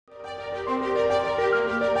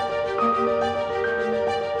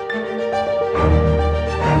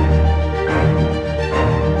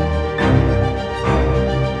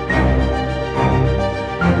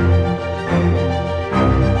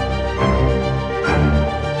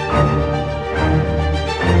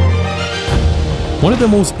the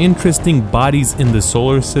most interesting bodies in the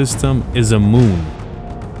solar system is a moon.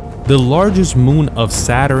 The largest moon of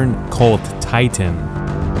Saturn, called Titan.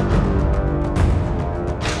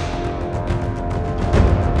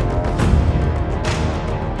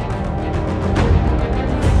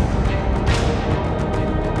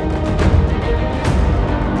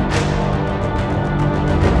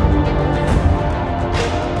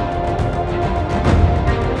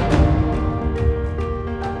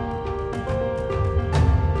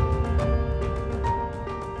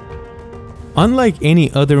 Unlike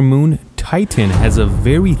any other moon, Titan has a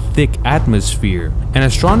very thick atmosphere, and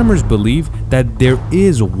astronomers believe that there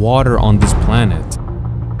is water on this planet.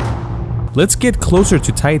 Let's get closer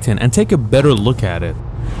to Titan and take a better look at it.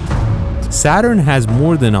 Saturn has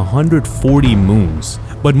more than 140 moons,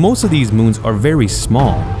 but most of these moons are very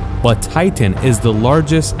small, but Titan is the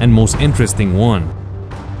largest and most interesting one.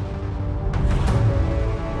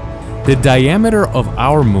 The diameter of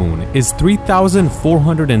our moon is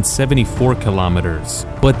 3,474 kilometers,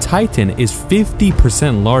 but Titan is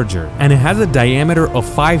 50% larger and it has a diameter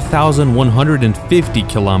of 5,150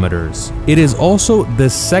 kilometers. It is also the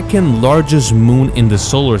second largest moon in the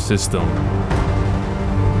solar system.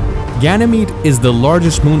 Ganymede is the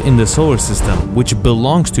largest moon in the solar system, which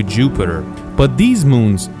belongs to Jupiter, but these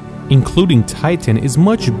moons, including Titan, is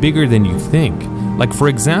much bigger than you think. Like for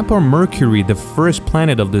example, Mercury, the first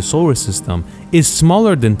planet of the solar system, is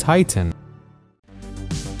smaller than Titan.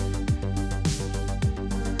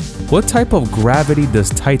 What type of gravity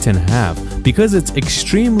does Titan have? Because it's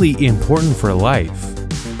extremely important for life.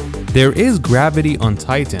 There is gravity on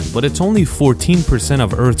Titan, but it's only 14%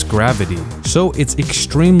 of Earth's gravity, so it's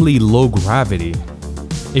extremely low gravity.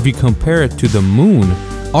 If you compare it to the moon,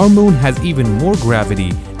 our moon has even more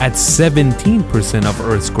gravity at 17% of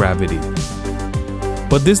Earth's gravity.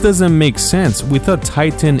 But this doesn't make sense. We thought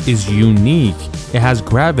Titan is unique, it has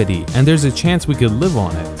gravity, and there's a chance we could live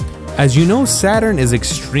on it. As you know, Saturn is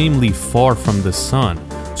extremely far from the sun,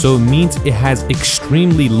 so it means it has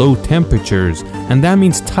extremely low temperatures, and that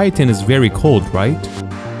means Titan is very cold, right?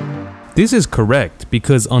 This is correct,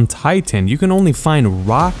 because on Titan you can only find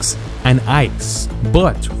rocks and ice.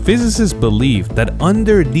 But physicists believe that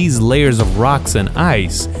under these layers of rocks and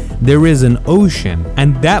ice, there is an ocean,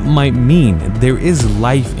 and that might mean there is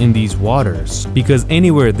life in these waters, because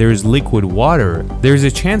anywhere there is liquid water, there is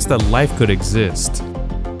a chance that life could exist.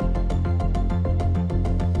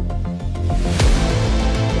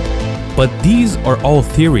 But these are all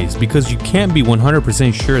theories, because you can't be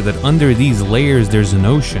 100% sure that under these layers there's an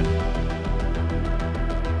ocean.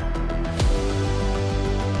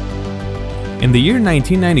 In the year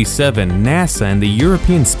 1997, NASA and the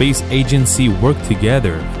European Space Agency worked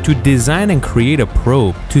together to design and create a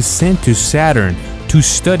probe to send to Saturn to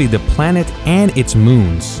study the planet and its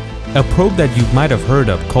moons. A probe that you might have heard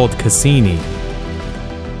of called Cassini.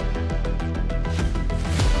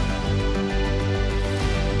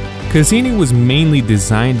 Cassini was mainly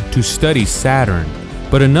designed to study Saturn,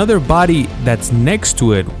 but another body that's next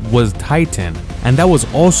to it was Titan, and that was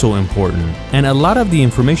also important. And a lot of the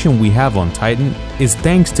information we have on Titan is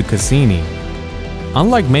thanks to Cassini.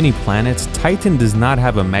 Unlike many planets, Titan does not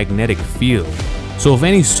have a magnetic field, so if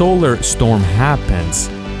any solar storm happens,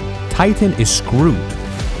 Titan is screwed.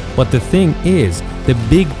 But the thing is, the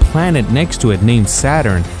big planet next to it named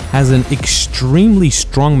Saturn has an extremely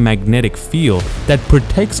strong magnetic field that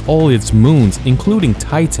protects all its moons, including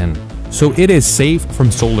Titan, so it is safe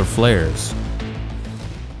from solar flares.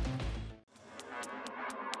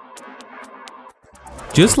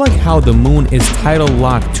 Just like how the moon is tidal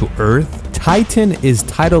locked to Earth, Titan is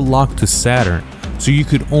tidal locked to Saturn, so you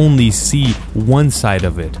could only see one side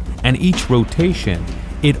of it, and each rotation,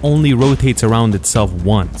 it only rotates around itself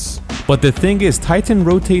once. But the thing is, Titan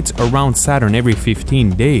rotates around Saturn every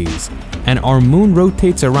 15 days, and our moon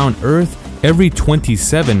rotates around Earth every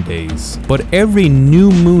 27 days. But every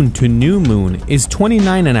new moon to new moon is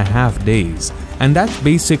 29.5 days, and that's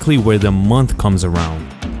basically where the month comes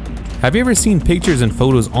around. Have you ever seen pictures and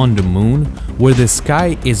photos on the moon where the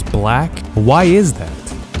sky is black? Why is that?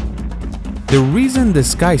 The reason the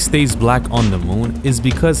sky stays black on the moon is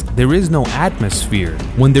because there is no atmosphere.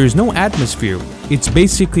 When there's no atmosphere, it's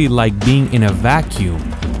basically like being in a vacuum.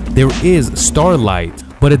 There is starlight,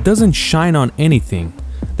 but it doesn't shine on anything.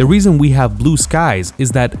 The reason we have blue skies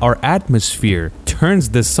is that our atmosphere turns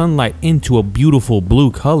the sunlight into a beautiful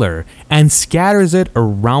blue color and scatters it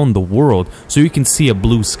around the world so you can see a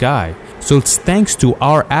blue sky. So it's thanks to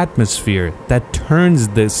our atmosphere that turns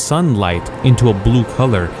the sunlight into a blue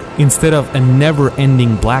color instead of a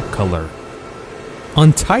never-ending black color.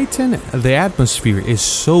 On Titan, the atmosphere is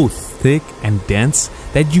so thick and dense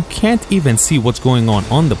that you can't even see what's going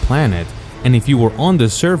on the planet, and if you were on the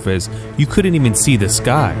surface, you couldn't even see the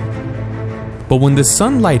sky. But when the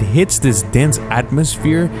sunlight hits this dense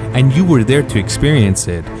atmosphere and you were there to experience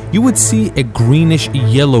it, you would see a greenish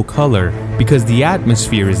yellow color because the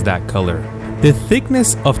atmosphere is that color. The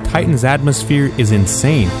thickness of Titan's atmosphere is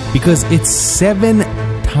insane because it's 7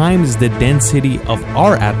 times the density of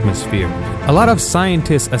our atmosphere. A lot of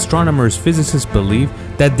scientists, astronomers, physicists believe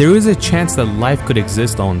that there is a chance that life could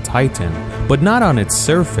exist on Titan, but not on its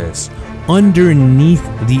surface, underneath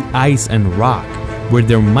the ice and rock, where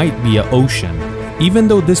there might be an ocean. Even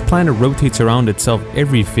though this planet rotates around itself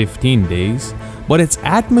every 15 days, but its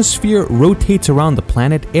atmosphere rotates around the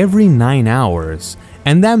planet every 9 hours.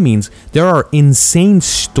 And that means there are insane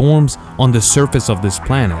storms on the surface of this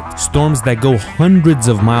planet, storms that go hundreds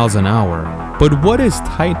of miles an hour. But what is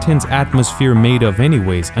Titan's atmosphere made of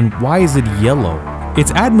anyways, and why is it yellow? Its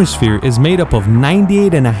atmosphere is made up of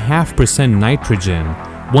 98.5% nitrogen,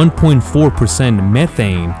 1.4%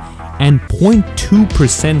 methane, and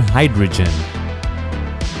 0.2% hydrogen.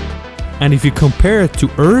 And if you compare it to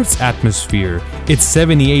Earth's atmosphere, it's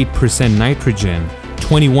 78% nitrogen,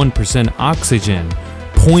 21% oxygen,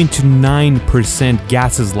 0.9%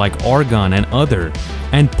 gases like argon and other,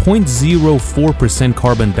 and 0.04%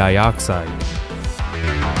 carbon dioxide.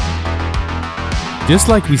 Just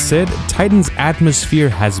like we said, Titan's atmosphere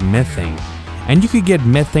has methane, and you could get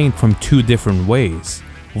methane from 2 different ways: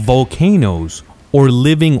 volcanoes or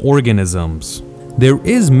living organisms. There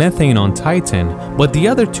is methane on Titan, but the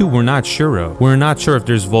other 2 we're not sure of. We're not sure if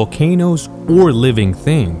there's volcanoes or living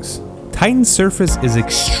things. Titan's surface is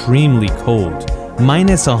extremely cold,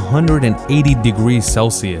 minus 180 degrees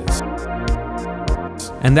Celsius.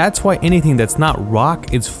 And that's why anything that's not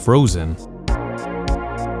rock is frozen.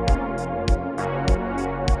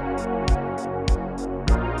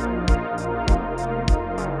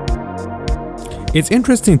 It's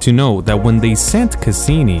interesting to know that when they sent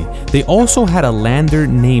Cassini, they also had a lander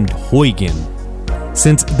named Huygens.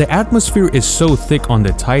 Since the atmosphere is so thick on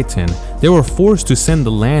the Titan, they were forced to send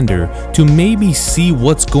the lander to maybe see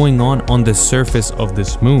what's going on the surface of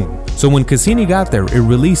this moon. So when Cassini got there, it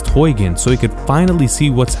released Huygens so he could finally see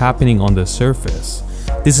what's happening on the surface.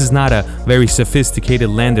 This is not a very sophisticated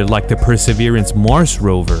lander like the Perseverance Mars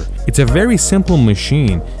rover. It's a very simple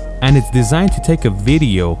machine, and it's designed to take a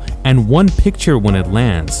video and 1 picture when it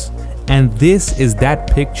lands. And this is that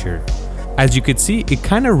picture. As you could see, it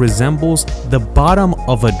kind of resembles the bottom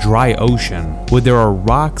of a dry ocean, where there are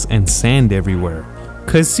rocks and sand everywhere.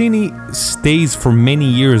 Cassini stays for many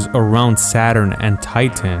years around Saturn and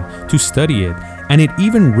Titan to study it, and it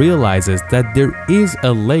even realizes that there is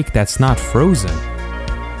a lake that's not frozen.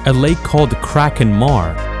 A lake called Kraken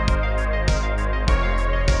Mar.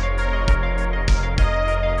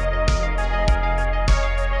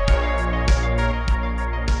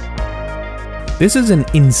 This is an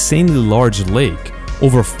insanely large lake,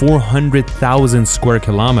 over 400,000 square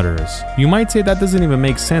kilometers. You might say that doesn't even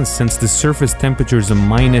make sense since the surface temperature is a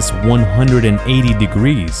minus 180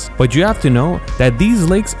 degrees. But you have to know that these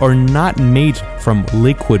lakes are not made from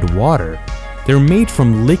liquid water. They're made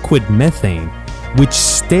from liquid methane, which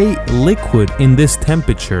stay liquid in this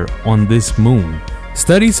temperature on this moon.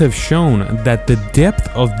 Studies have shown that the depth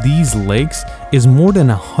of these lakes is more than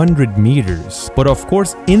 100 meters. But of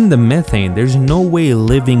course, in the methane, there's no way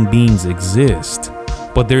living beings exist.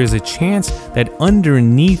 But there is a chance that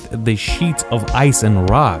underneath the sheets of ice and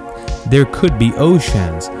rock, there could be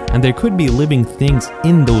oceans, and there could be living things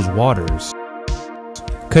in those waters.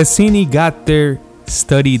 Cassini got there,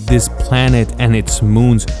 studied this planet and its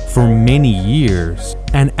moons for many years,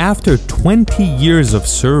 and after 20 years of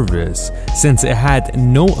service, since it had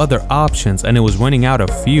no other options and it was running out of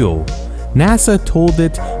fuel, NASA told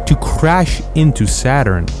it to crash into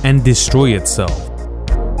Saturn and destroy itself.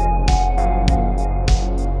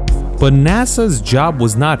 But NASA's job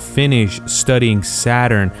was not finished studying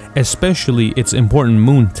Saturn, especially its important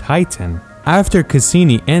moon Titan. After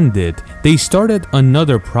Cassini ended, they started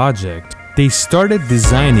another project. They started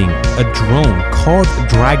designing a drone called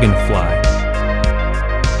Dragonfly.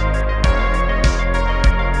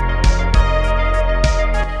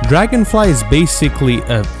 Dragonfly is basically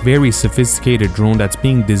a very sophisticated drone that's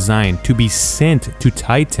being designed to be sent to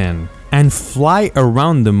Titan and fly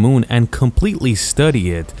around the moon and completely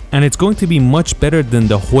study it. And it's going to be much better than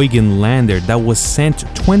the Huygens lander that was sent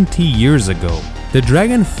 20 years ago. The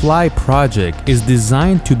Dragonfly project is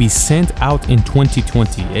designed to be sent out in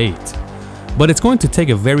 2028. But it's going to take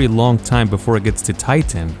a very long time before it gets to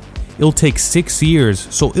Titan. it'll take 6 years,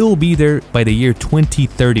 so it'll be there by the year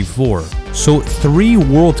 2034. So 3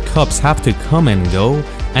 World Cups have to come and go,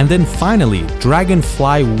 and then finally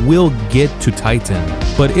Dragonfly will get to Titan.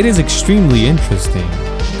 But it is extremely interesting.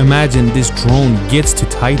 Imagine this drone gets to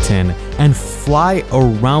Titan and fly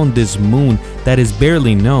around this moon that is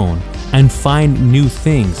barely known and find new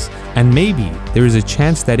things, and maybe there is a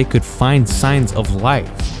chance that it could find signs of life,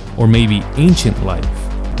 or maybe ancient life.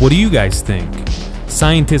 What do you guys think?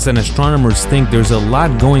 Scientists and astronomers think there's a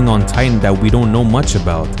lot going on Titan that we don't know much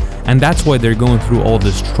about, and that's why they're going through all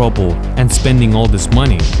this trouble and spending all this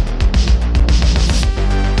money.